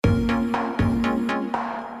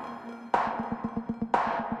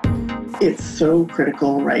It's so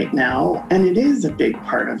critical right now, and it is a big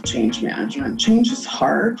part of change management. Change is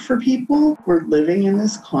hard for people. We're living in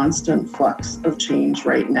this constant flux of change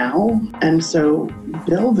right now, and so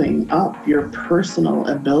building up your personal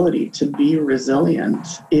ability to be resilient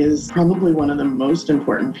is probably one of the most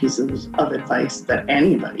important pieces of advice that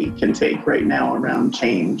anybody can take right now around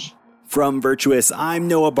change. From Virtuous, I'm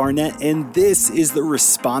Noah Barnett, and this is the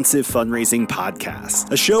Responsive Fundraising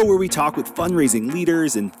Podcast, a show where we talk with fundraising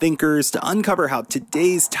leaders and thinkers to uncover how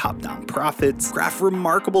today's top nonprofits craft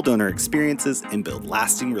remarkable donor experiences and build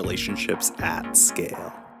lasting relationships at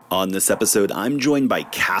scale. On this episode, I'm joined by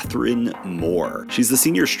Catherine Moore. She's the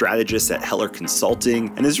senior strategist at Heller Consulting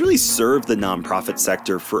and has really served the nonprofit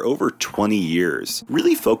sector for over 20 years,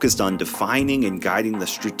 really focused on defining and guiding the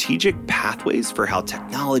strategic pathways for how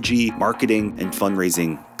technology, marketing, and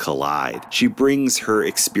fundraising collide. She brings her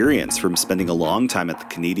experience from spending a long time at the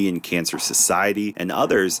Canadian Cancer Society and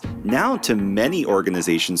others now to many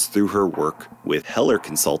organizations through her work with Heller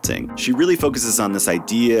Consulting. She really focuses on this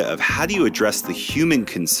idea of how do you address the human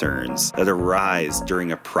concerns that arise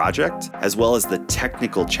during a project, as well as the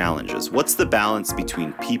technical challenges. What's the balance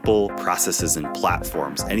between people, processes, and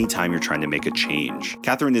platforms anytime you're trying to make a change?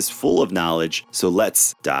 Catherine is full of knowledge, so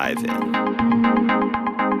let's dive in.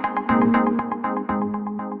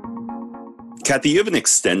 Kathy, you have an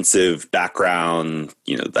extensive background,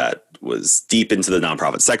 that was deep into the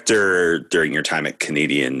nonprofit sector during your time at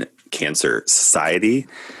Canadian Cancer Society.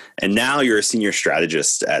 And now you're a senior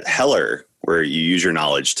strategist at Heller, where you use your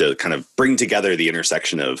knowledge to kind of bring together the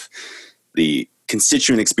intersection of the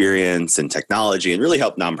constituent experience and technology and really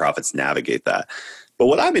help nonprofits navigate that. But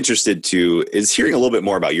what I'm interested to is hearing a little bit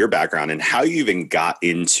more about your background and how you even got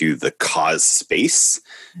into the cause space,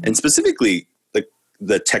 and specifically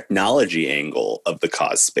the technology angle of the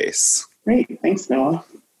cause space. Great. Thanks, Noah.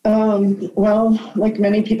 Well, like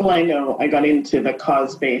many people I know, I got into the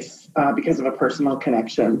cause space because of a personal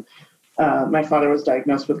connection. My father was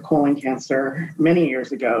diagnosed with colon cancer many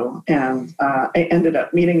years ago, and I ended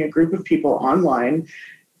up meeting a group of people online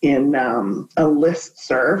in a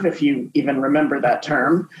listserv, if you even remember that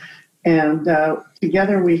term. And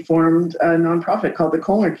together we formed a nonprofit called the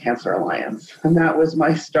Colon Cancer Alliance. And that was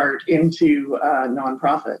my start into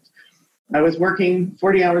nonprofit. I was working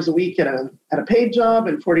 40 hours a week at a paid job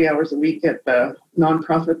and 40 hours a week at the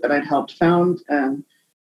nonprofit that I'd helped found. And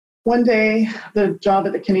one day, the job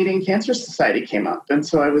at the Canadian Cancer Society came up. And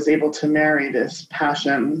so I was able to marry this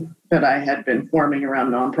passion that I had been forming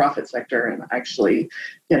around nonprofit sector and actually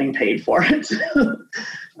getting paid for it.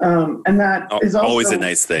 And that is also always a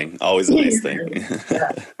nice thing. Always a nice thing.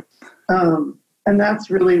 Yeah. And that's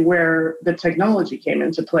really where the technology came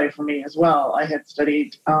into play for me as well. I had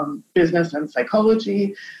studied business and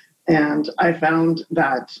psychology, and I found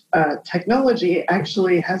that technology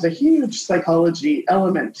actually has a huge psychology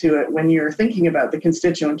element to it when you're thinking about the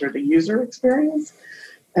constituent or the user experience.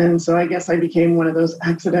 And so I guess I became one of those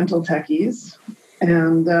accidental techies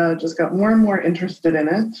and just got more and more interested in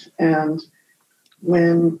it. And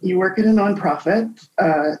when you work at a nonprofit,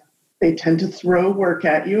 they tend to throw work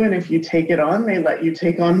at you. And if you take it on, they let you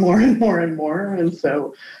take on more and more and more. And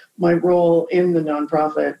so my role in the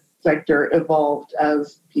nonprofit sector evolved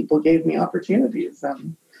as people gave me opportunities.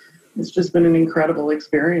 It's just been an incredible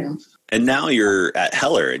experience. And now you're at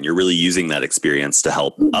Heller and you're really using that experience to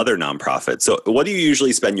help other nonprofits. So what do you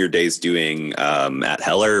usually spend your days doing at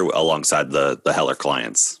Heller alongside the Heller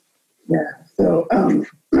clients? Yeah, so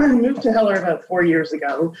I moved to Heller about 4 years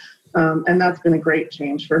ago. And that's been a great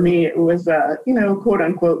change for me. It was, quote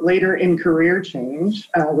unquote, later in career change,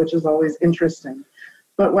 which is always interesting.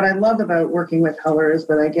 But what I love about working with Heller is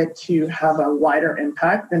that I get to have a wider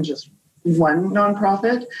impact than just one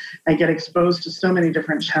nonprofit. I get exposed to so many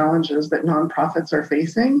different challenges that nonprofits are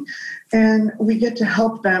facing, and we get to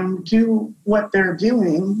help them do what they're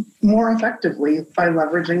doing more effectively by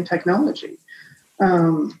leveraging technology.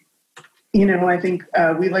 I think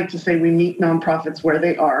we like to say we meet nonprofits where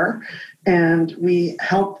they are, and we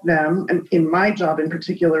help them, and in my job in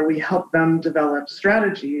particular, we help them develop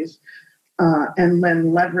strategies and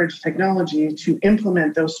then leverage technology to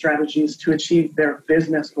implement those strategies to achieve their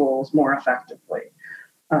business goals more effectively.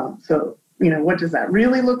 So, what does that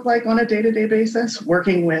really look like on a day-to-day basis?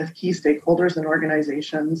 Working with key stakeholders and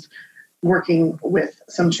organizations, working with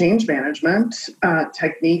some change management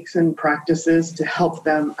techniques and practices to help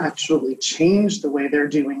them actually change the way they're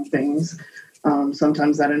doing things.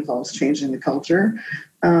 Sometimes that involves changing the culture,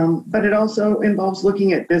 but it also involves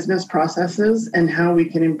looking at business processes and how we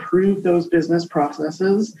can improve those business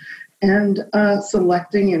processes and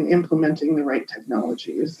selecting and implementing the right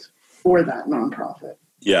technologies for that nonprofit.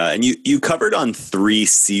 Yeah, and you covered on 3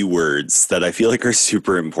 C words that I feel like are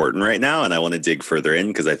super important right now, and I want to dig further in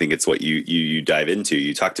because I think it's what you dive into.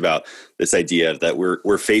 You talked about this idea that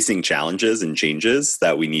we're facing challenges and changes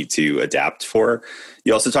that we need to adapt for.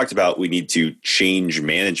 You also talked about we need to change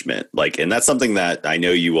management, and that's something that I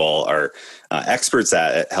know you all are experts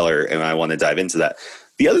at Heller, and I want to dive into that.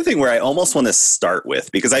 The other thing where I almost want to start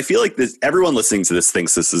with, because I feel like everyone listening to this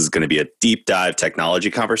thinks this is going to be a deep dive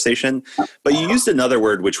technology conversation, but you used another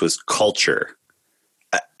word, which was culture.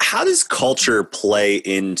 How does culture play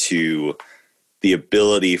into the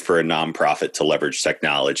ability for a nonprofit to leverage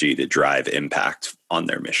technology to drive impact on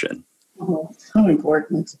their mission? Oh, so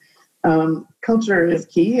important. Culture is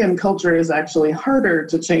key, and culture is actually harder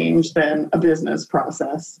to change than a business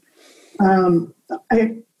process.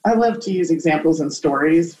 I love to use examples and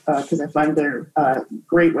stories because I find they're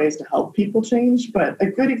great ways to help people change. But a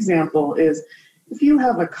good example is if you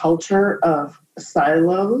have a culture of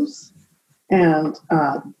silos and,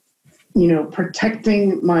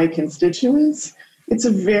 protecting my constituents, it's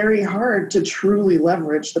very hard to truly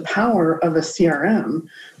leverage the power of a CRM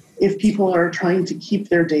if people are trying to keep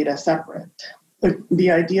their data separate. The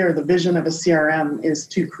idea or the vision of a CRM is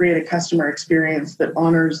to create a customer experience that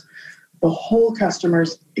honors the whole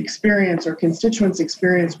customer's experience or constituent's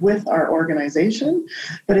experience with our organization.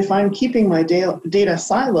 But if I'm keeping my data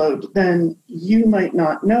siloed, then you might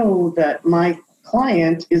not know that my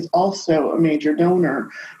client is also a major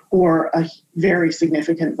donor or a very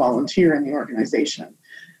significant volunteer in the organization.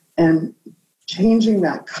 And changing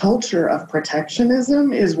that culture of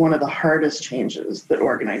protectionism is one of the hardest changes that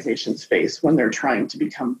organizations face when they're trying to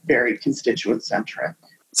become very constituent-centric.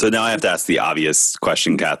 So now I have to ask the obvious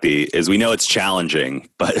question, Kathy, is we know it's challenging,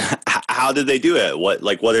 but how did they do it?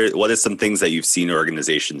 What are some things that you've seen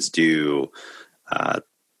organizations do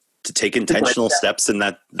to take intentional steps in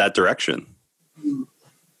that direction?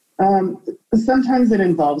 Sometimes it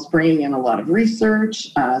involves bringing in a lot of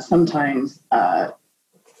research, sometimes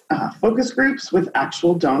focus groups with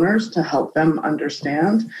actual donors to help them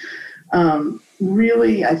understand.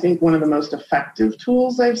 Really, I think one of the most effective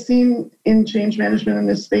tools I've seen in change management in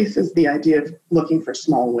this space is the idea of looking for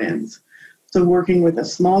small wins. So working with a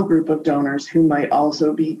small group of donors who might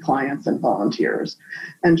also be clients and volunteers,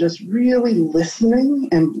 and just really listening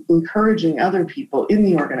and encouraging other people in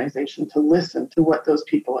the organization to listen to what those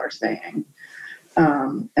people are saying.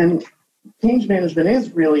 And change management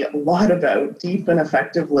is really a lot about deep and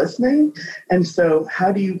effective listening. And so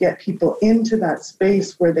how do you get people into that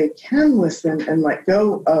space where they can listen and let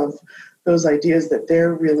go of those ideas that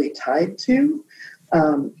they're really tied to?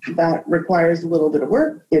 That requires a little bit of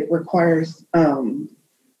work. It requires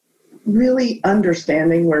really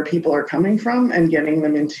understanding where people are coming from and getting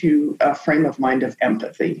them into a frame of mind of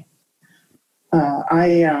empathy.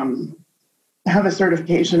 I have a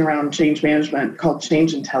certification around change management called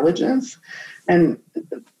Change Intelligence. And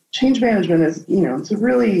change management is, it's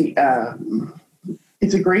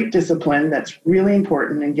a great discipline that's really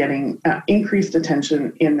important in getting increased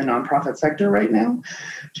attention in the nonprofit sector right now.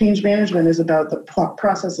 Change management is about the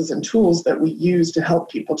processes and tools that we use to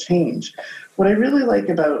help people change. What I really like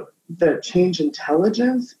about the change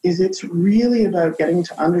intelligence is it's really about getting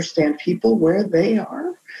to understand people where they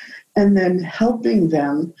are and then helping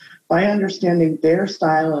them by understanding their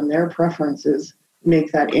style and their preferences,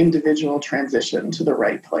 make that individual transition to the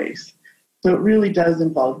right place. So it really does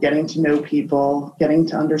involve getting to know people, getting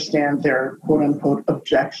to understand their quote-unquote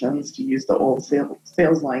objections, to use the old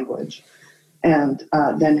sales language, and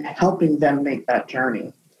then helping them make that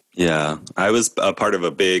journey. Yeah, I was a part of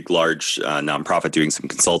a big, large nonprofit doing some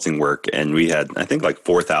consulting work, and we had, I think, like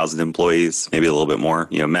 4,000 employees, maybe a little bit more,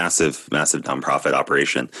 massive nonprofit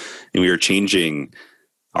operation. And we were changing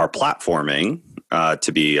our platforming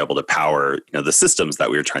to be able to power, the systems that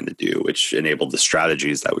we were trying to do, which enabled the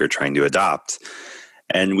strategies that we were trying to adopt.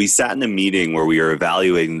 And we sat in a meeting where we were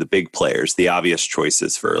evaluating the big players, the obvious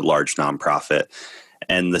choices for a large nonprofit.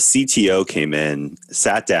 And the CTO came in,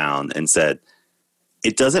 sat down and said,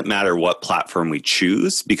 it doesn't matter what platform we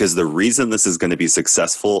choose, because the reason this is going to be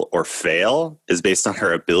successful or fail is based on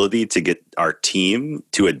our ability to get our team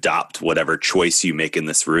to adopt whatever choice you make in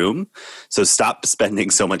this room. So stop spending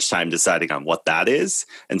so much time deciding on what that is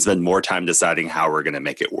and spend more time deciding how we're going to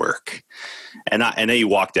make it work. And then he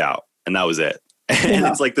walked out, and that was it. And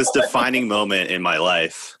it's like this defining moment in my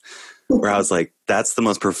life where I was like, that's the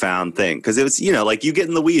most profound thing. Because it was, like you get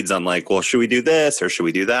in the weeds on like, well, should we do this or should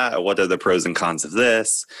we do that? Or what are the pros and cons of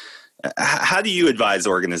this? How do you advise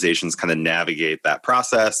organizations kind of navigate that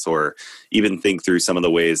process, or even think through some of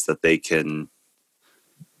the ways that they can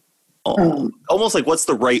Almost like, what's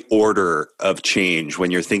the right order of change when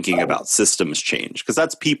you're thinking about systems change? Because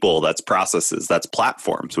that's people, that's processes, that's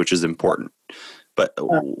platforms, which is important. But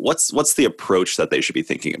what's the approach that they should be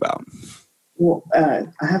thinking about? Well,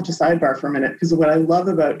 I have to sidebar for a minute, because what I love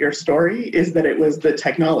about your story is that it was the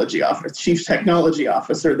chief technology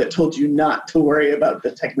officer that told you not to worry about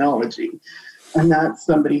the technology. And that's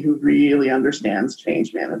somebody who really understands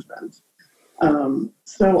change management.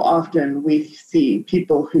 So often we see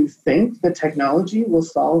people who think the technology will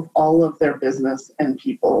solve all of their business and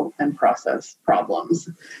people and process problems,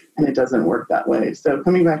 and it doesn't work that way. So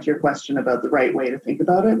coming back to your question about the right way to think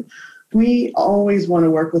about it, we always want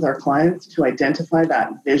to work with our clients to identify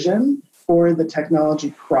that vision for the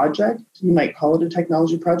technology project. You might call it a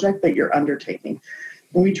technology project that you're undertaking.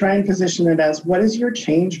 And we try and position it as, what is your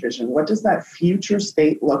change vision? What does that future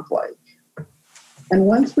state look like? And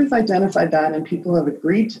once we've identified that and people have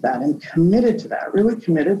agreed to that and committed to that, really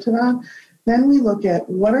committed to that, then we look at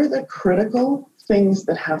what are the critical things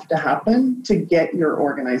that have to happen to get your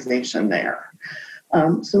organization there.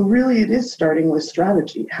 So really it is starting with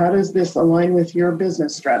strategy. How does this align with your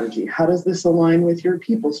business strategy? How does this align with your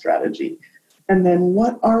people strategy? And then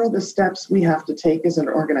what are the steps we have to take as an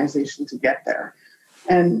organization to get there?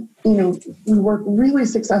 And, we work really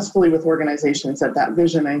successfully with organizations at that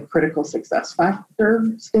vision and critical success factor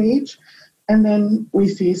stage. And then we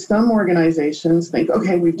see some organizations think,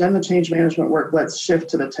 okay, we've done the change management work, let's shift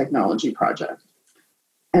to the technology project.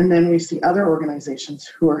 And then we see other organizations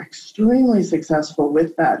who are extremely successful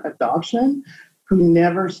with that adoption, who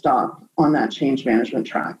never stop on that change management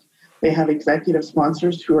track. They have executive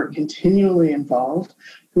sponsors who are continually involved,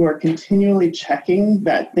 who are continually checking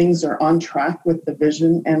that things are on track with the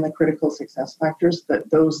vision and the critical success factors, that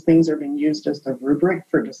those things are being used as the rubric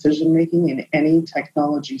for decision-making in any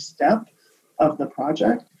technology step of the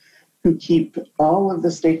project, who keep all of the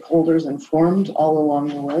stakeholders informed all along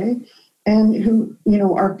the way, and who,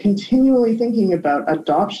 are continually thinking about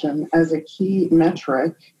adoption as a key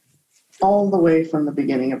metric all the way from the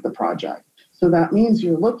beginning of the project. So that means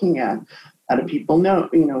you're looking at, how do people know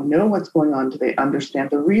what's going on? Do they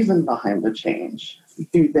understand the reason behind the change?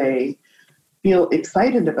 Do they feel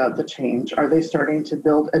excited about the change? Are they starting to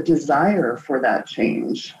build a desire for that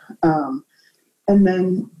change? And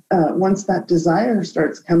then once that desire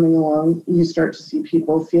starts coming along, you start to see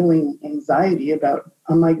people feeling anxiety about,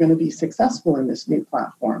 am I going to be successful in this new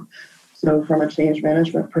platform? So from a change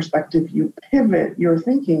management perspective, you pivot your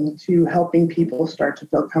thinking to helping people start to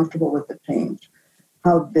feel comfortable with the change,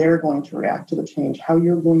 how they're going to react to the change, how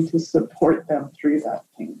you're going to support them through that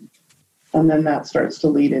change. And then that starts to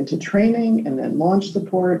lead into training and then launch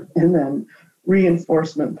support and then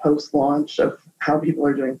reinforcement post-launch of how people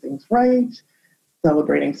are doing things right,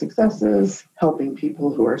 celebrating successes, helping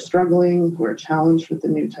people who are struggling, who are challenged with the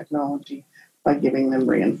new technology by giving them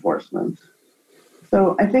reinforcement.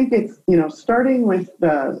 So I think it's, starting with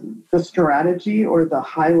the strategy or the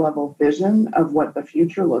high-level vision of what the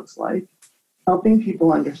future looks like, helping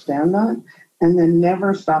people understand that, and then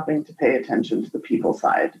never stopping to pay attention to the people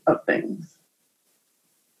side of things.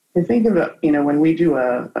 I think of it, when we do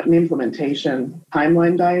an implementation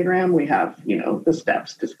timeline diagram, we have, the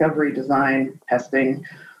steps: discovery, design, testing,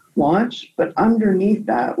 launch. But underneath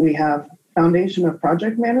that, we have foundation of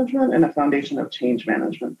project management and a foundation of change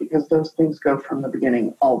management, because those things go from the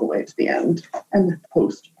beginning all the way to the end and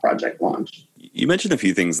post-project launch. You mentioned a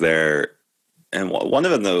few things there, and one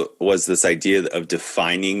of them, though, was this idea of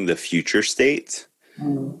defining the future state.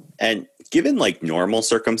 And given normal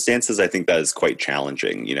circumstances, I think that is quite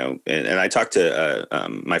challenging, and I talked to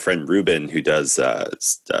my friend Ruben, who does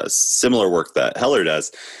similar work that Heller does.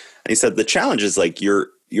 And he said the challenge is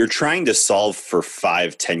you're trying to solve for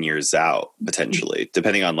 5-10 years out, potentially,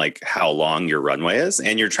 depending on how long your runway is.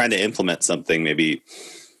 And you're trying to implement something maybe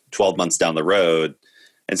 12 months down the road.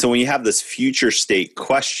 And so when you have this future state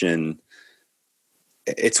question,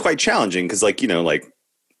 it's quite challenging because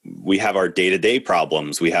we have our day-to-day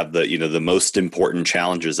problems. We have the most important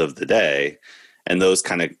challenges of the day, and those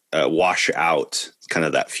kind of wash out kind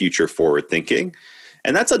of that future forward thinking.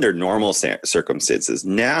 And that's under normal circumstances.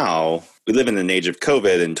 Now we live in an age of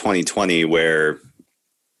COVID in 2020 where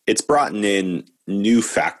it's brought in new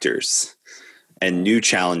factors and new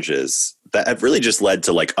challenges that have really just led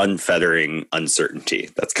to unfeathering uncertainty.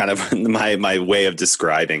 That's kind of my way of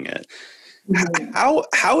describing it. How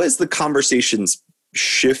has the conversations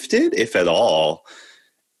shifted, if at all,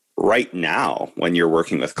 right now when you're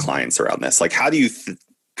working with clients around this? How do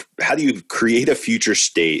you create a future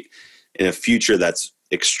state in a future that's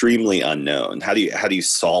extremely unknown? How do you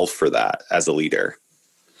solve for that as a leader?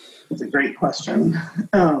 It's a great question.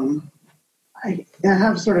 I I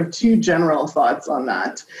have sort of two general thoughts on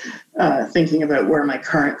that, thinking about where my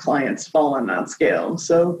current clients fall on that scale.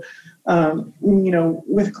 So,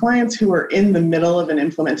 with clients who are in the middle of an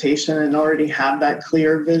implementation and already have that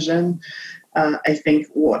clear vision, I think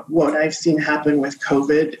what I've seen happen with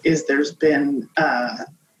COVID is there's been a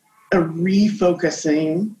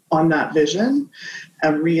refocusing on that vision, a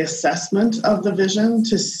reassessment of the vision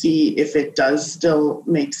to see if it does still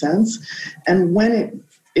make sense. And when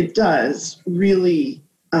it does, really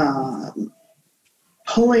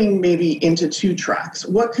pulling maybe into two tracks.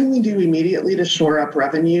 What can we do immediately to shore up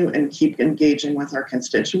revenue and keep engaging with our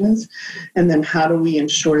constituents? And then how do we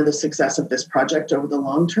ensure the success of this project over the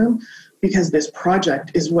long term? Because this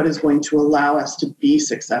project is what is going to allow us to be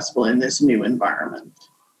successful in this new environment.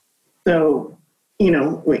 So, in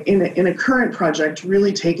a current project,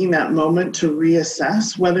 really taking that moment to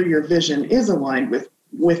reassess whether your vision is aligned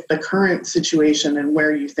with the current situation and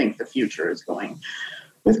where you think the future is going.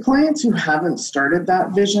 With clients who haven't started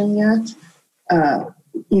that vision yet,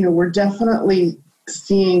 we're definitely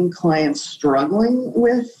seeing clients struggling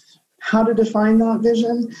with how to define that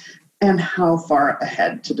vision and how far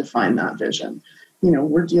ahead to define that vision.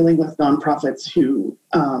 We're dealing with nonprofits who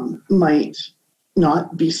might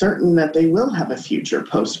not be certain that they will have a future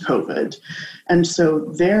post-COVID. And so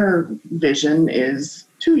their vision is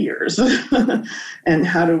 2 years. And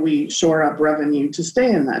how do we shore up revenue to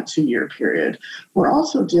stay in that 2-year period? We're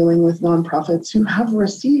also dealing with nonprofits who have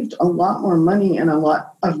received a lot more money and a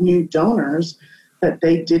lot of new donors that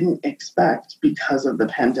they didn't expect because of the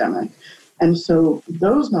pandemic. And so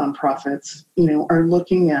those nonprofits, are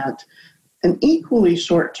looking at an equally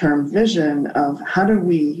short-term vision of how do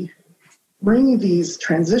we bring these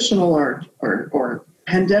transitional or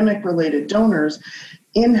pandemic-related donors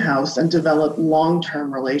in-house and develop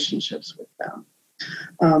long-term relationships with them.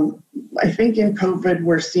 I think in COVID,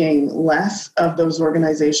 we're seeing less of those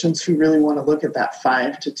organizations who really want to look at that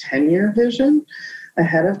 5 to 10-year vision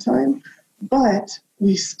ahead of time, but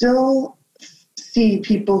we still see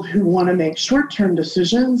people who want to make short-term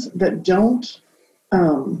decisions that don't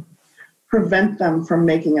prevent them from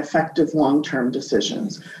making effective long-term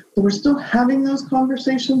decisions. So we're still having those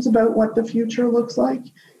conversations about what the future looks like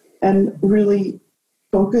and really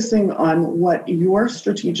focusing on what your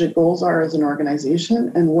strategic goals are as an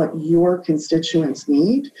organization and what your constituents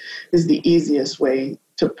need is the easiest way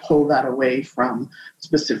to pull that away from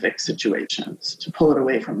specific situations, to pull it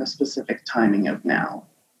away from the specific timing of now.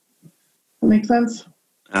 That make sense?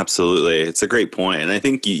 Absolutely. It's a great point. And I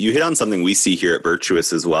think you hit on something we see here at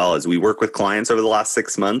Virtuous as well as we work with clients over the last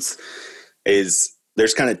 6 months is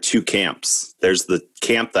there's kind of two camps. There's the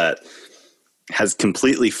camp that has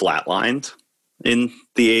completely flatlined in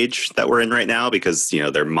the age that we're in right now because,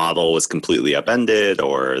 their model was completely upended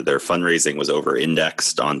or their fundraising was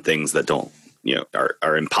over-indexed on things that don't,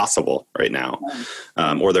 are impossible right now.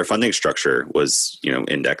 Or their funding structure was,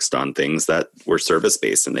 indexed on things that were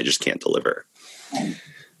service-based and they just can't deliver.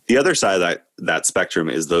 The other side of that spectrum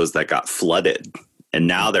is those that got flooded and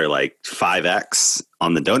now they're like 5X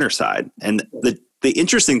on the donor side. And the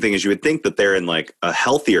interesting thing is you would think that they're in like a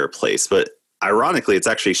healthier place, but ironically, it's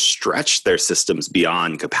actually stretched their systems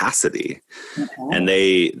beyond capacity. And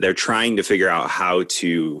they're trying to figure out how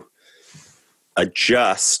to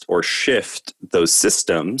adjust or shift those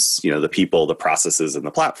systems, the people, the processes, and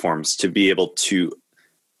the platforms to be able to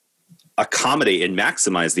accommodate and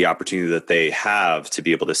maximize the opportunity that they have to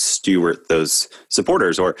be able to steward those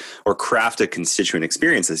supporters or craft a constituent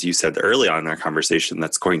experience, as you said early on in our conversation,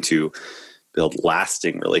 that's going to build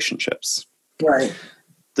lasting relationships. Right.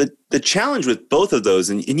 The challenge with both of those,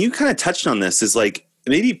 and you kind of touched on this, is like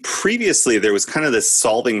maybe previously there was kind of this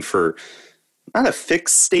solving for not a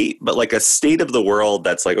fixed state, but like a state of the world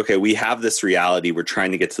that's like, okay, we have this reality, we're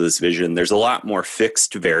trying to get to this vision. There's a lot more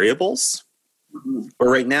fixed variables. But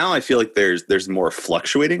right now I feel like there's more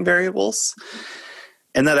fluctuating variables.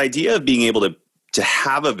 And that idea of being able to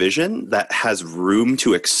have a vision that has room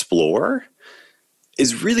to explore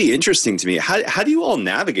is really interesting to me. How do you all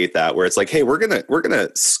navigate that where it's like, hey, we're gonna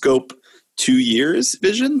scope 2 years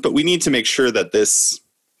vision, but we need to make sure that this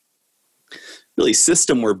really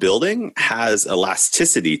system we're building has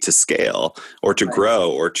elasticity to scale or to grow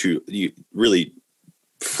or to really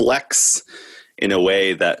flex in a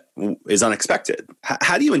way that is unexpected.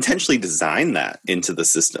 How do you intentionally design that into the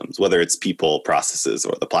systems, whether it's people, processes,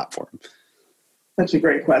 or the platform? Such a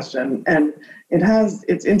great question. And it has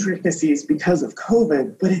its intricacies because of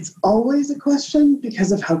COVID, but it's always a question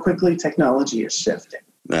because of how quickly technology is shifting.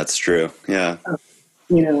 That's true. Yeah.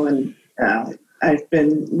 And I've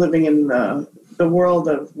been living in the the world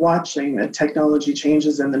of watching the technology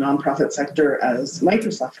changes in the nonprofit sector as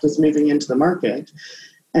Microsoft is moving into the market.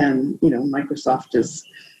 And, Microsoft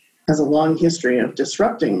has a long history of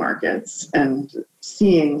disrupting markets, and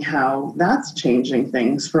seeing how that's changing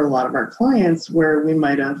things for a lot of our clients, where we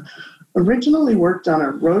might have originally worked on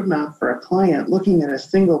a roadmap for a client looking at a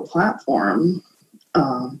single platform.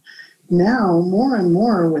 Now, more and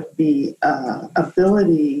more, with the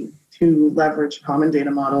ability to leverage common data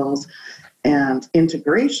models and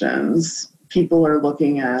integrations, people are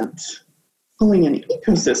looking at pulling an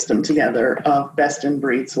ecosystem together of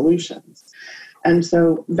best-in-breed solutions. And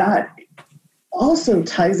so that also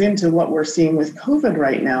ties into what we're seeing with COVID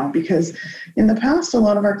right now, because in the past, a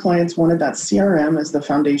lot of our clients wanted that CRM as the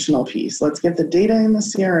foundational piece. Let's get the data in the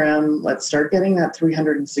CRM. Let's start getting that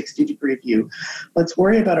 360-degree view. Let's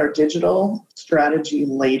worry about our digital strategy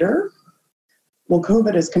later. Well,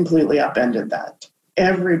 COVID has completely upended that.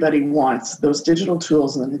 Everybody wants those digital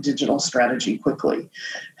tools and the digital strategy quickly.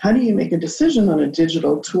 How do you make a decision on a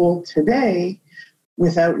digital tool today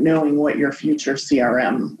without knowing what your future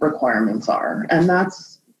CRM requirements are? And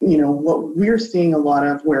that's, what we're seeing a lot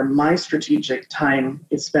of, where my strategic time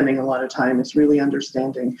is spending a lot of time, is really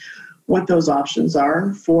understanding what those options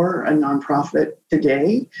are for a nonprofit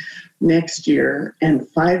today, next year, and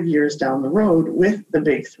 5 years down the road, with the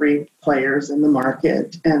big three players in the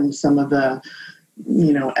market and some of the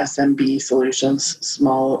SMB solutions,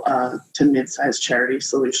 small to mid-sized charity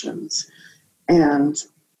solutions, and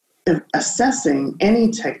assessing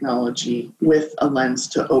any technology with a lens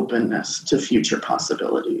to openness to future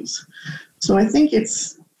possibilities. So I think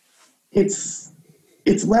it's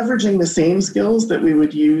leveraging the same skills that we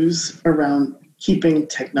would use around keeping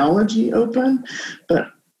technology open,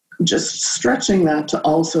 but just stretching that to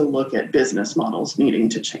also look at business models needing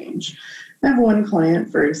to change. I have one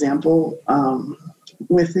client, for example,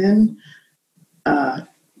 within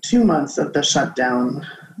 2 months of the shutdown,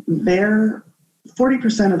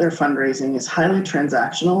 40% of their fundraising is highly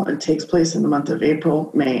transactional and takes place in the month of April,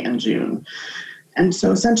 May, and June. And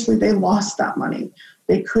so essentially they lost that money.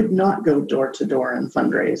 They could not go door to door and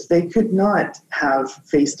fundraise. They could not have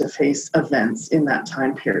face-to-face events in that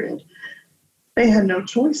time period. They had no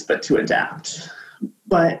choice but to adapt.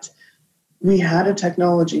 But we had a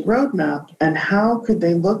technology roadmap, and how could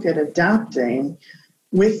they look at adapting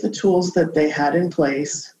with the tools that they had in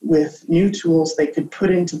place, with new tools they could put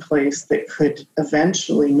into place that could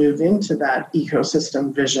eventually move into that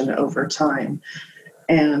ecosystem vision over time,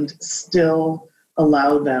 and still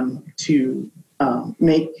allow them to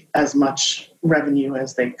make as much revenue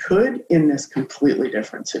as they could in this completely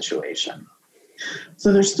different situation.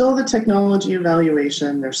 So there's still the technology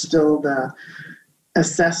evaluation, there's still the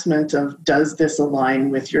assessment of, does this align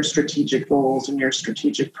with your strategic goals and your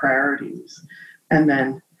strategic priorities? And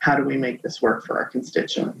then how do we make this work for our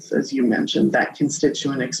constituents? As you mentioned, that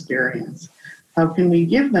constituent experience. How can we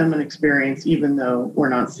give them an experience even though we're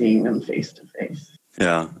not seeing them face to face?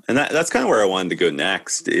 Yeah. And that's kind of where I wanted to go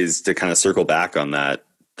next, is to kind of circle back on that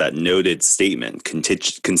noted statement,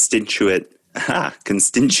 constituent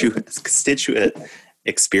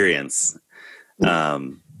experience.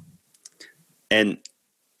 And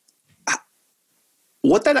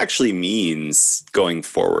what that actually means going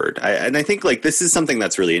forward. I think this is something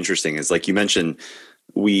that's really interesting, is like you mentioned,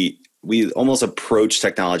 we almost approach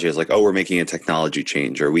technology as like, oh, we're making a technology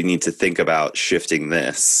change, or we need to think about shifting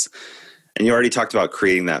this. And you already talked about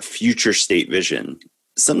creating that future state vision.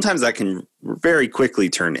 Sometimes that can very quickly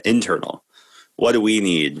turn internal. What do we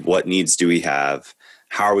need? What needs do we have?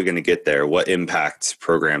 How are we going to get there? What impact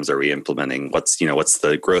programs are we implementing? What's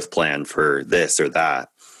the growth plan for this or that?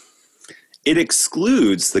 It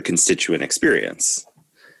excludes the constituent experience.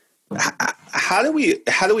 How do we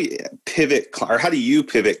pivot, or how do you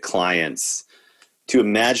pivot clients to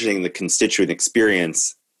imagining the constituent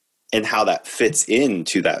experience and how that fits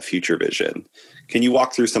into that future vision? Can you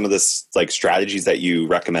walk through some of this strategies that you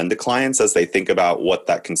recommend to clients as they think about what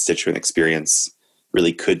that constituent experience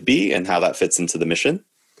really could be and how that fits into the mission?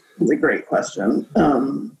 It's a great question.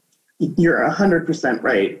 You're 100%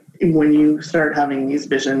 right. When you start having these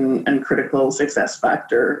vision and critical success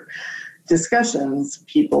factor discussions,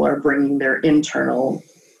 people are bringing their internal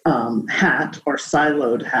hat or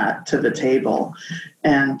siloed hat to the table.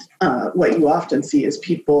 And what you often see is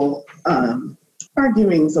people,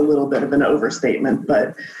 arguing is a little bit of an overstatement,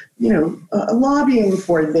 but lobbying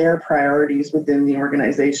for their priorities within the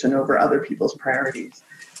organization over other people's priorities.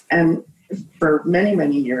 And for many,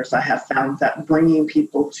 many years, I have found that bringing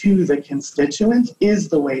people to the constituents is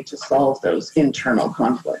the way to solve those internal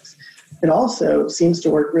conflicts. It also seems to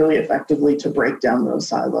work really effectively to break down those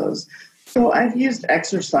silos. So I've used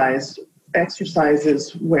exercise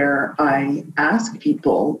exercises where I ask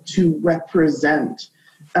people to represent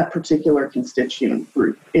a particular constituent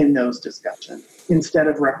group in those discussions instead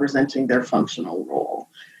of representing their functional role.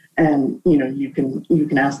 And, you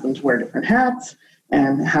can ask them to wear different hats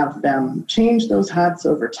and have them change those hats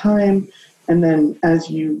over time. And then as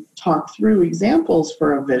you talk through examples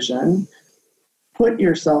for a vision, put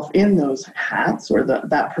yourself in those hats or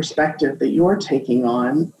that perspective that you're taking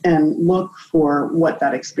on and look for what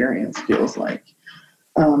that experience feels like.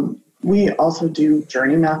 We also do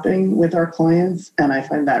journey mapping with our clients, and I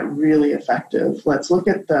find that really effective. Let's look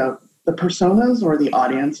at the personas or the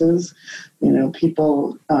audiences.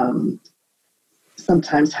 People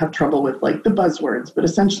sometimes have trouble with like the buzzwords, but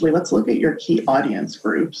essentially let's look at your key audience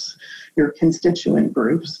groups, your constituent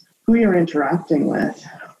groups, who you're interacting with,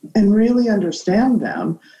 and really understand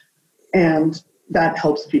them. And that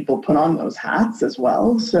helps people put on those hats as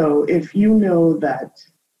well. So if you know that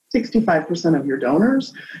 65% of your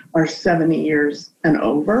donors are 70 years and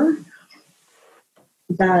over,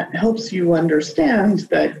 that helps you understand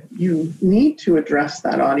that you need to address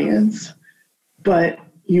that audience, but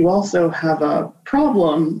you also have a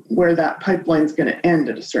problem where that pipeline is going to end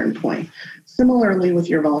at a certain point. Similarly with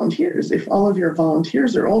your volunteers, if all of your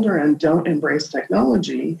volunteers are older and don't embrace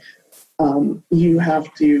technology, you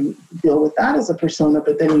have to deal with that as a persona,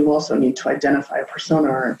 but then you also need to identify a persona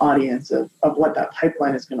or an audience of what that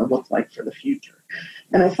pipeline is going to look like for the future.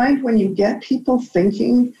 And I find when you get people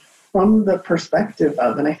thinking from the perspective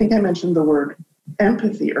of, and I think I mentioned the word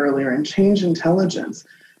empathy earlier, and change intelligence,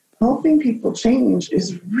 helping people change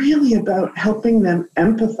is really about helping them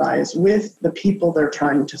empathize with the people they're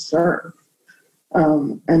trying to serve.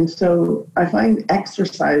 And so I find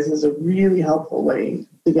exercise is a really helpful way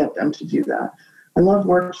to get them to do that. I love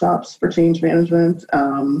workshops for change management.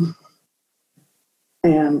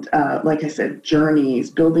 And like I said,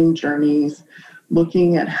 building journeys,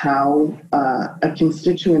 looking at how a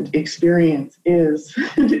constituent experience is.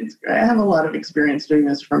 I have a lot of experience doing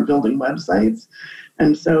this from building websites.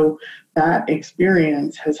 And so that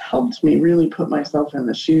experience has helped me really put myself in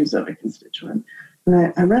the shoes of a constituent.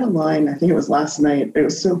 And I read a line, I think it was last night, it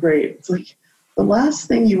was so great. It's like, the last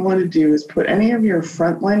thing you want to do is put any of your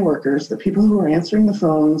frontline workers, the people who are answering the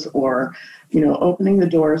phones or, opening the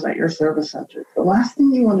doors at your service center, the last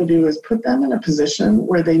thing you want to do is put them in a position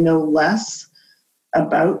where they know less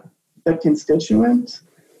about the constituent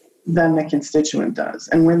than the constituent does.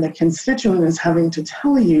 And when the constituent is having to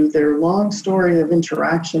tell you their long story of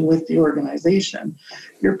interaction with the organization,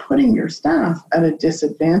 you're putting your staff at a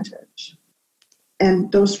disadvantage.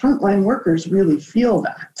 And those frontline workers really feel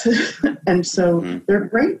that. And so they're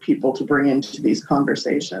great people to bring into these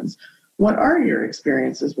conversations. What are your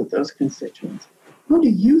experiences with those constituents? How do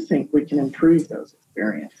you think we can improve those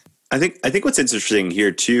experiences? I think what's interesting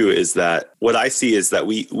here too is that what I see is that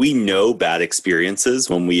we know bad experiences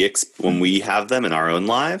when we have them in our own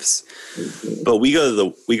lives, but we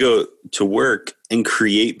go to work and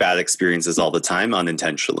create bad experiences all the time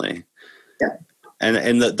unintentionally. Yeah.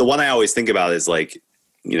 And the one I always think about is like,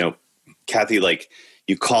 Kathy, like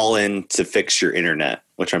you call in to fix your internet,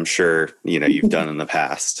 which I'm sure, you've done in the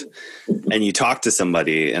past, and you talk to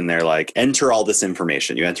somebody and they're like, enter all this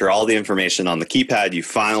information. You enter all the information on the keypad. You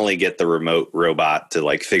finally get the remote robot to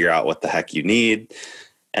like figure out what the heck you need.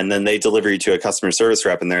 And then they deliver you to a customer service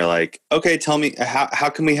rep and they're like, okay, tell me, how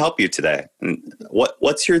can we help you today? And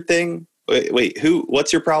what's your thing? Wait,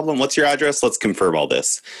 what's your problem? What's your address? Let's confirm all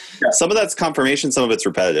this. Yeah. Some of that's confirmation. Some of it's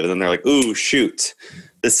repetitive. And then they're like, ooh, shoot,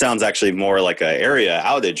 this sounds actually more like an area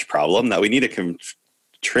outage problem that we need to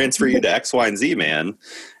transfer you to X, Y, and Z, man.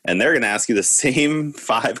 And they're going to ask you the same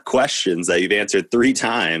 5 questions that you've answered 3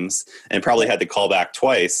 times and probably had to call back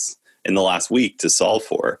twice in the last week to solve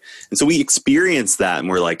for. And so we experience that and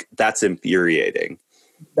we're like, that's infuriating.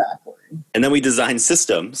 Exactly. And then we design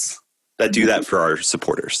systems that do that for our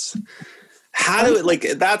supporters.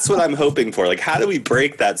 That's what I'm hoping for. Like, how do we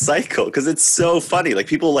break that cycle? Because it's so funny. Like,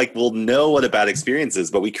 people will know what a bad experience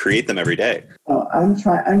is, but we create them every day. Oh, I'm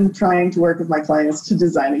trying to work with my clients to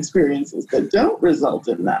design experiences that don't result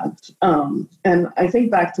in that. And I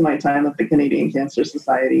think back to my time at the Canadian Cancer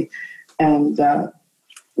Society, and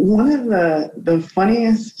one of the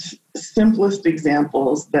funniest, simplest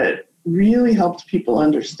examples that really helped people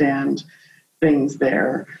understand things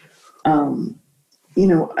there. We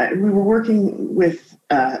were working with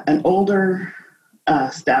an older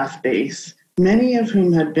staff base, many of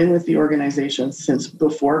whom had been with the organization since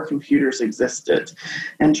before computers existed,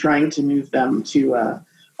 and trying to move them to a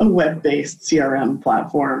web-based CRM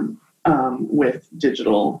platform with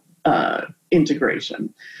digital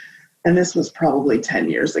integration. And this was probably 10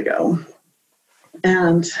 years ago.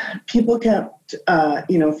 And people kept,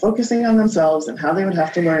 focusing on themselves and how they would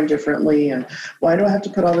have to learn differently. And why do I have to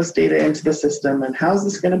put all this data into the system? And how is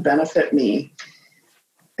this going to benefit me?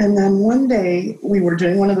 And then one day we were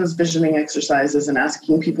doing one of those visioning exercises and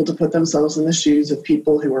asking people to put themselves in the shoes of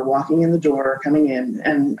people who were walking in the door, coming in.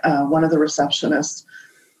 And one of the receptionists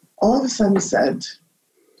all of a sudden said,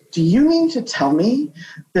 "Do you mean to tell me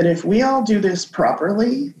that if we all do this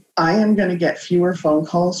properly, I am going to get fewer phone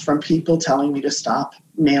calls from people telling me to stop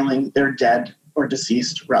mailing their dead or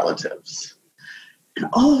deceased relatives?" And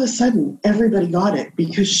all of a sudden, everybody got it,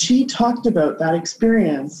 because she talked about that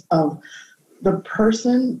experience of the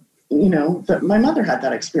person, that my mother had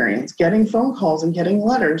that experience, getting phone calls and getting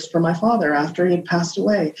letters from my father after he had passed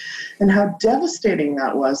away, and how devastating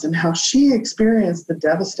that was, and how she experienced the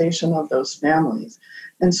devastation of those families.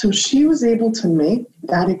 And so she was able to make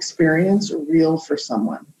that experience real for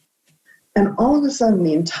someone. And all of a sudden,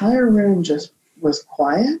 the entire room just was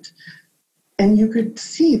quiet. And you could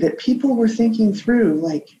see that people were thinking through,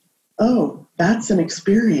 like, oh, that's an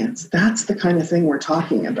experience. That's the kind of thing we're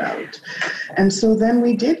talking about. And so then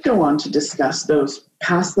we did go on to discuss those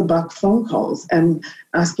pass the buck phone calls and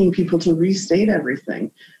asking people to restate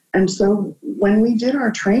everything. And so when we did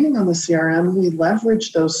our training on the CRM, we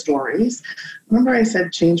leveraged those stories. Remember I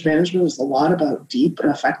said change management was a lot about deep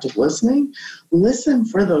and effective listening? Listen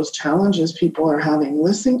for those challenges people are having.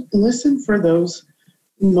 Listen for those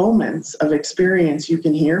moments of experience you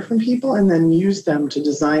can hear from people, and then use them to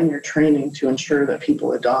design your training to ensure that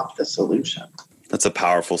people adopt the solution. That's a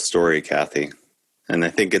powerful story, Kathy. And I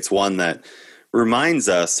think it's one that reminds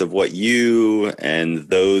us of what you and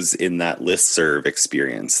those in that listserv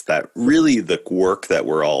experience, that really the work that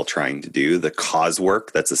we're all trying to do, the cause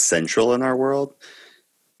work that's essential in our world,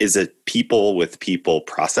 is a people with people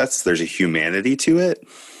process. There's a humanity to it.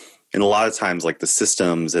 And a lot of times, like the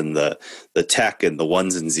systems and the tech and the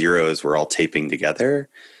ones and zeros we're all taping together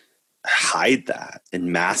hide that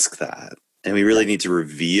and mask that. And we really need to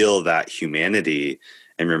reveal that humanity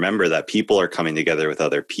and remember that people are coming together with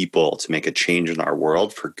other people to make a change in our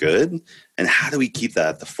world for good. And how do we keep that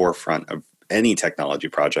at the forefront of any technology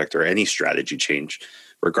project or any strategy change,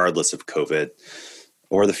 regardless of COVID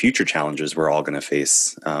or the future challenges we're all going to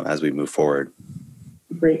face as we move forward?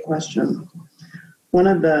 Great question. One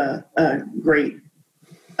of the great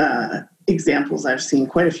examples I've seen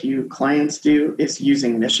quite a few clients do is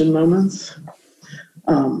using mission moments.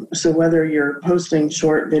 So whether you're posting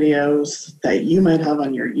short videos that you might have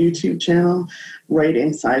on your YouTube channel right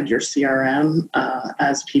inside your CRM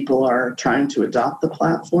as people are trying to adopt the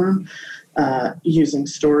platform, using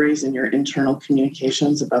stories in your internal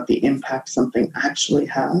communications about the impact something actually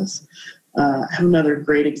has. I have another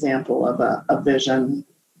great example of a vision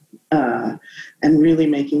and really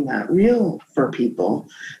making that real for people.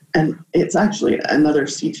 And it's actually another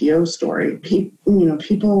CTO story.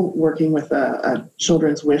 People working with a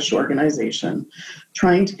Children's Wish organization,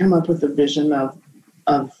 trying to come up with a vision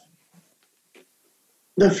of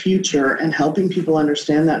the future and helping people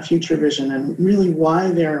understand that future vision and really why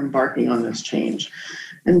they're embarking on this change.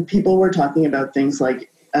 And people were talking about things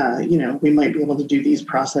like, we might be able to do these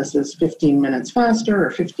processes 15 minutes faster or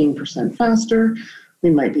 15% faster. We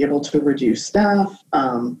might be able to reduce staff.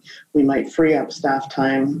 We might free up staff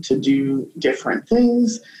time to do different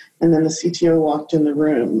things. And then the CTO walked in the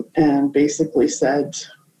room and basically said,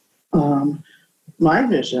 my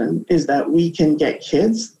vision is that we can get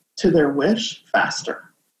kids to their wish faster.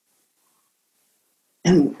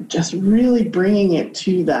 And just really bringing it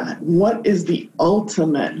to that. What is the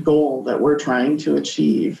ultimate goal that we're trying to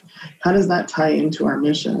achieve? How does that tie into our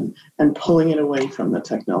mission? And pulling it away from the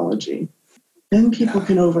technology. Then people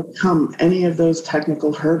can overcome any of those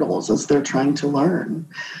technical hurdles as they're trying to learn.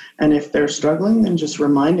 And if they're struggling, then just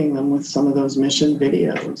reminding them with some of those mission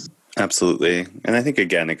videos. Absolutely. And I think,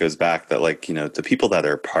 again, it goes back that, the people that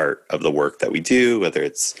are part of the work that we do, whether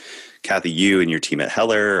it's Kathy, you and your team at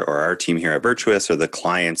Heller, or our team here at Virtuous, or the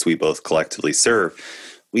clients we both collectively serve,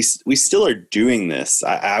 we still are doing this.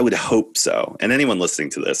 I would hope so. And anyone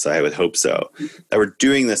listening to this, I would hope so, that we're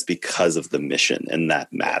doing this because of the mission, and that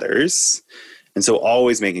matters. And so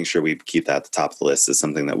always making sure we keep that at the top of the list is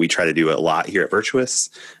something that we try to do a lot here at Virtuous.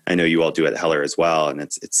 I know you all do it at Heller as well. And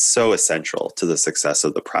it's so essential to the success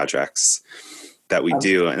of the projects that we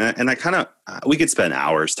do. And I kind of, we could spend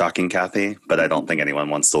hours talking, Kathy, but I don't think anyone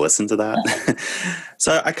wants to listen to that.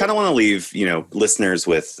 So I kind of want to leave, listeners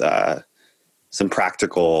with some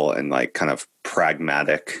practical and kind of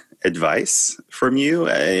pragmatic advice from you,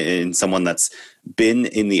 and someone that's been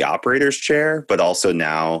in the operator's chair, but also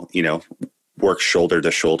now, work shoulder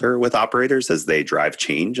to shoulder with operators as they drive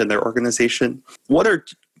change in their organization. What are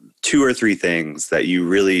 2 or 3 things that you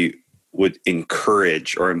really would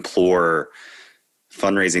encourage or implore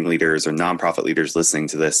fundraising leaders or nonprofit leaders listening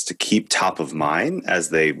to this to keep top of mind as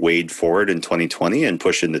they wade forward in 2020 and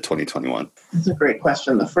push into 2021? That's a great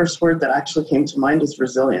question. The first word that actually came to mind is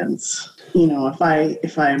resilience.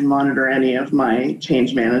 If I monitor any of my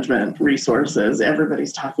change management resources,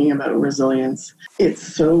 everybody's talking about resilience. It's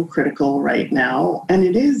so critical right now, and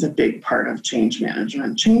it is a big part of change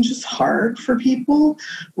management. Change is hard for people.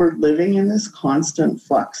 We're living in this constant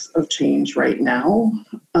flux of change right now.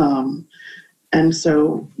 And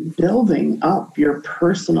so building up your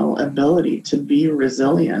personal ability to be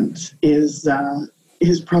resilient is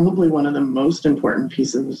probably one of the most important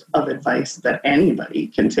pieces of advice that anybody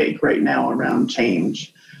can take right now around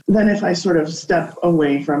change. Then if I sort of step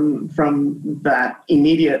away from that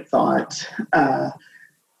immediate thought,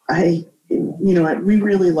 we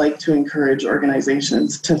really like to encourage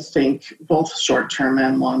organizations to think both short-term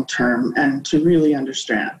and long-term and to really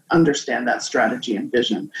understand that strategy and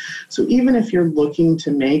vision. So even if you're looking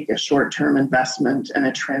to make a short-term investment and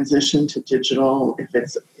a transition to digital, if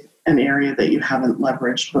it's an area that you haven't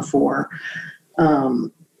leveraged before,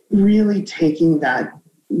 really taking that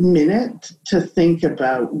minute to think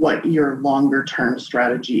about what your longer-term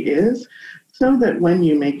strategy is so that when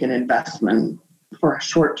you make an investment for a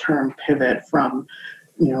short-term pivot from,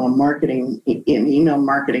 an email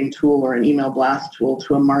marketing tool or an email blast tool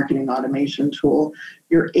to a marketing automation tool,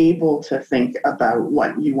 you're able to think about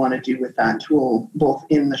what you want to do with that tool, both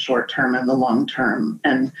in the short term and the long term,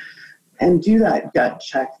 and do that gut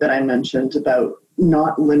check that I mentioned about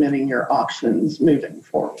not limiting your options moving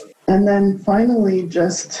forward. And then finally,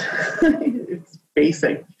 just it's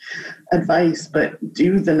basic advice, but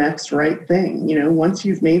do the next right thing. Once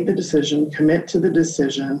you've made the decision, commit to the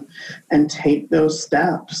decision and take those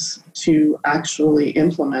steps to actually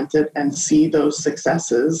implement it and see those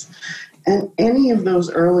successes. And any of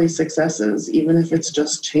those early successes, even if it's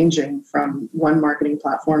just changing from one marketing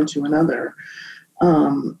platform to another,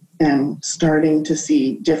 and starting to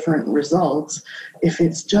see different results, if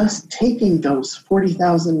it's just taking those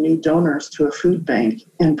 40,000 new donors to a food bank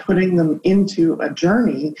and putting them into a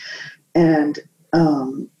journey and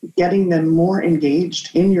getting them more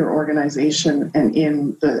engaged in your organization and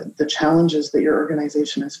in the challenges that your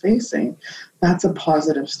organization is facing, that's a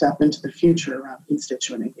positive step into the future around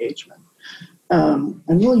constituent engagement. And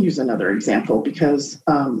we'll use another example because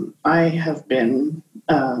I have been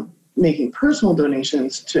making personal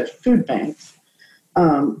donations to food banks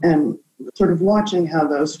and sort of watching how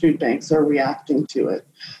those food banks are reacting to it.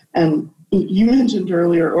 And you mentioned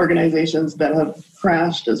earlier organizations that have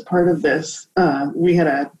crashed as part of this. We had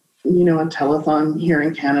a telethon here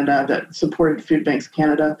in Canada that supported Food Banks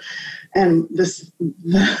Canada, and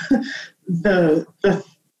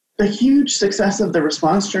the huge success of the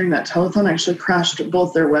response during that telethon actually crashed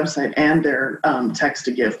both their website and their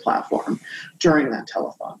text-to-give platform during that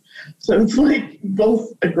telethon. So it's like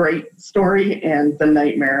both a great story and the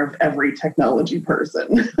nightmare of every technology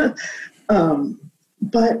person.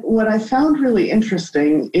 But what I found really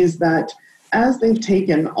interesting is that as they've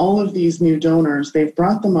taken all of these new donors, they've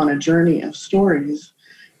brought them on a journey of stories.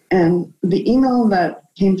 And the email that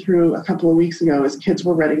came through a couple of weeks ago as kids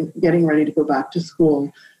were getting ready to go back to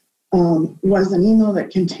school was an email that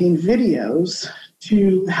contained videos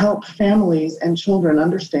to help families and children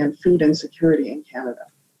understand food insecurity in Canada.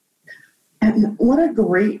 And what a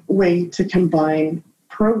great way to combine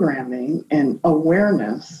programming and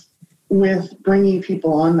awareness with bringing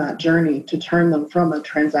people on that journey to turn them from a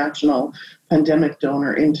transactional pandemic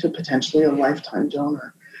donor into potentially a lifetime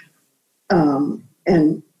donor,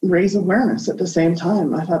 and raise awareness at the same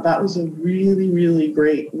time. I thought that was a really, really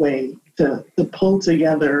great way to pull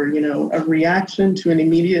together, a reaction to an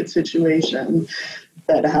immediate situation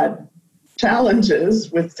that had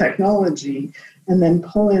challenges with technology, and then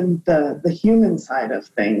pull in the human side of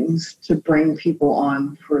things to bring people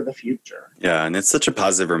on for the future. Yeah, and it's such a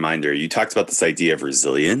positive reminder. You talked about this idea of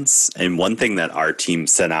resilience, and one thing that our team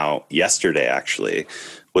sent out yesterday actually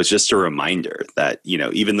was just a reminder that,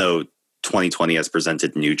 even though 2020 has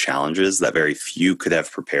presented new challenges that very few could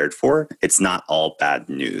have prepared for, it's not all bad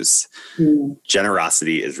news.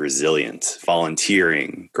 Generosity is resilient.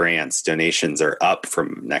 Volunteering, grants, donations are up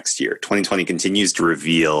from next year. 2020 continues to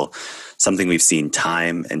reveal something we've seen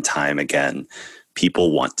time and time again.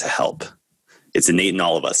 People want to help. It's innate in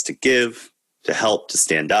all of us to give, to help, to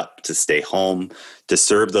stand up, to stay home, to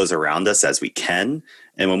serve those around us as we can.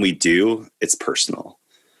 And when we do, it's personal.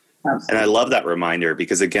 Absolutely. And I love that reminder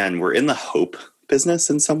because, again, we're in the hope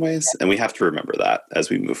business in some ways, and we have to remember that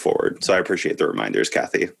as we move forward. So I appreciate the reminders,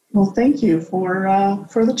 Kathy. Well, thank you for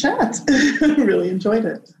the chat. Really enjoyed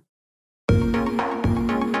it.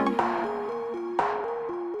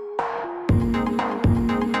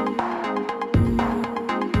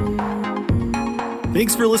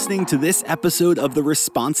 Thanks for listening to this episode of the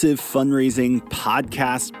Responsive Fundraising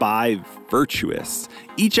Podcast by Virtuous.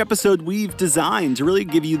 Each episode we've designed to really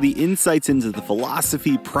give you the insights into the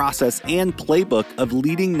philosophy, process, and playbook of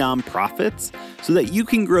leading nonprofits so that you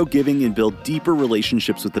can grow giving and build deeper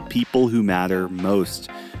relationships with the people who matter most,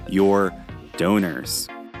 your donors.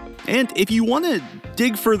 And if you want to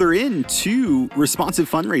dig further into responsive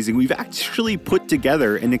fundraising, we've actually put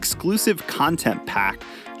together an exclusive content pack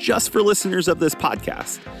just for listeners of this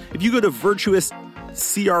podcast. If you go to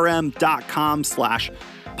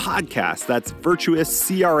virtuouscrm.com/podcast, that's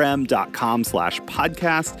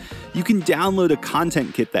virtuouscrm.com/podcast, you can download a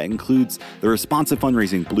content kit that includes the Responsive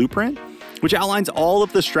Fundraising Blueprint, which outlines all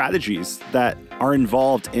of the strategies that are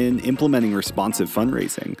involved in implementing responsive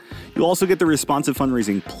fundraising. You'll also get the Responsive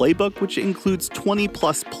Fundraising Playbook, which includes 20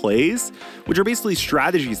 plus plays, which are basically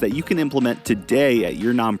strategies that you can implement today at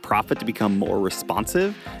your nonprofit to become more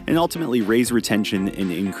responsive and ultimately raise retention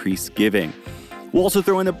and increase giving. We'll also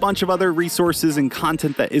throw in a bunch of other resources and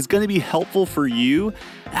content that is going to be helpful for you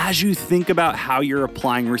as you think about how you're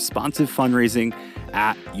applying responsive fundraising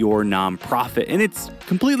at your nonprofit. And it's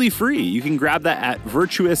completely free. You can grab that at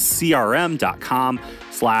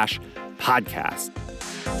virtuouscrm.com/podcast.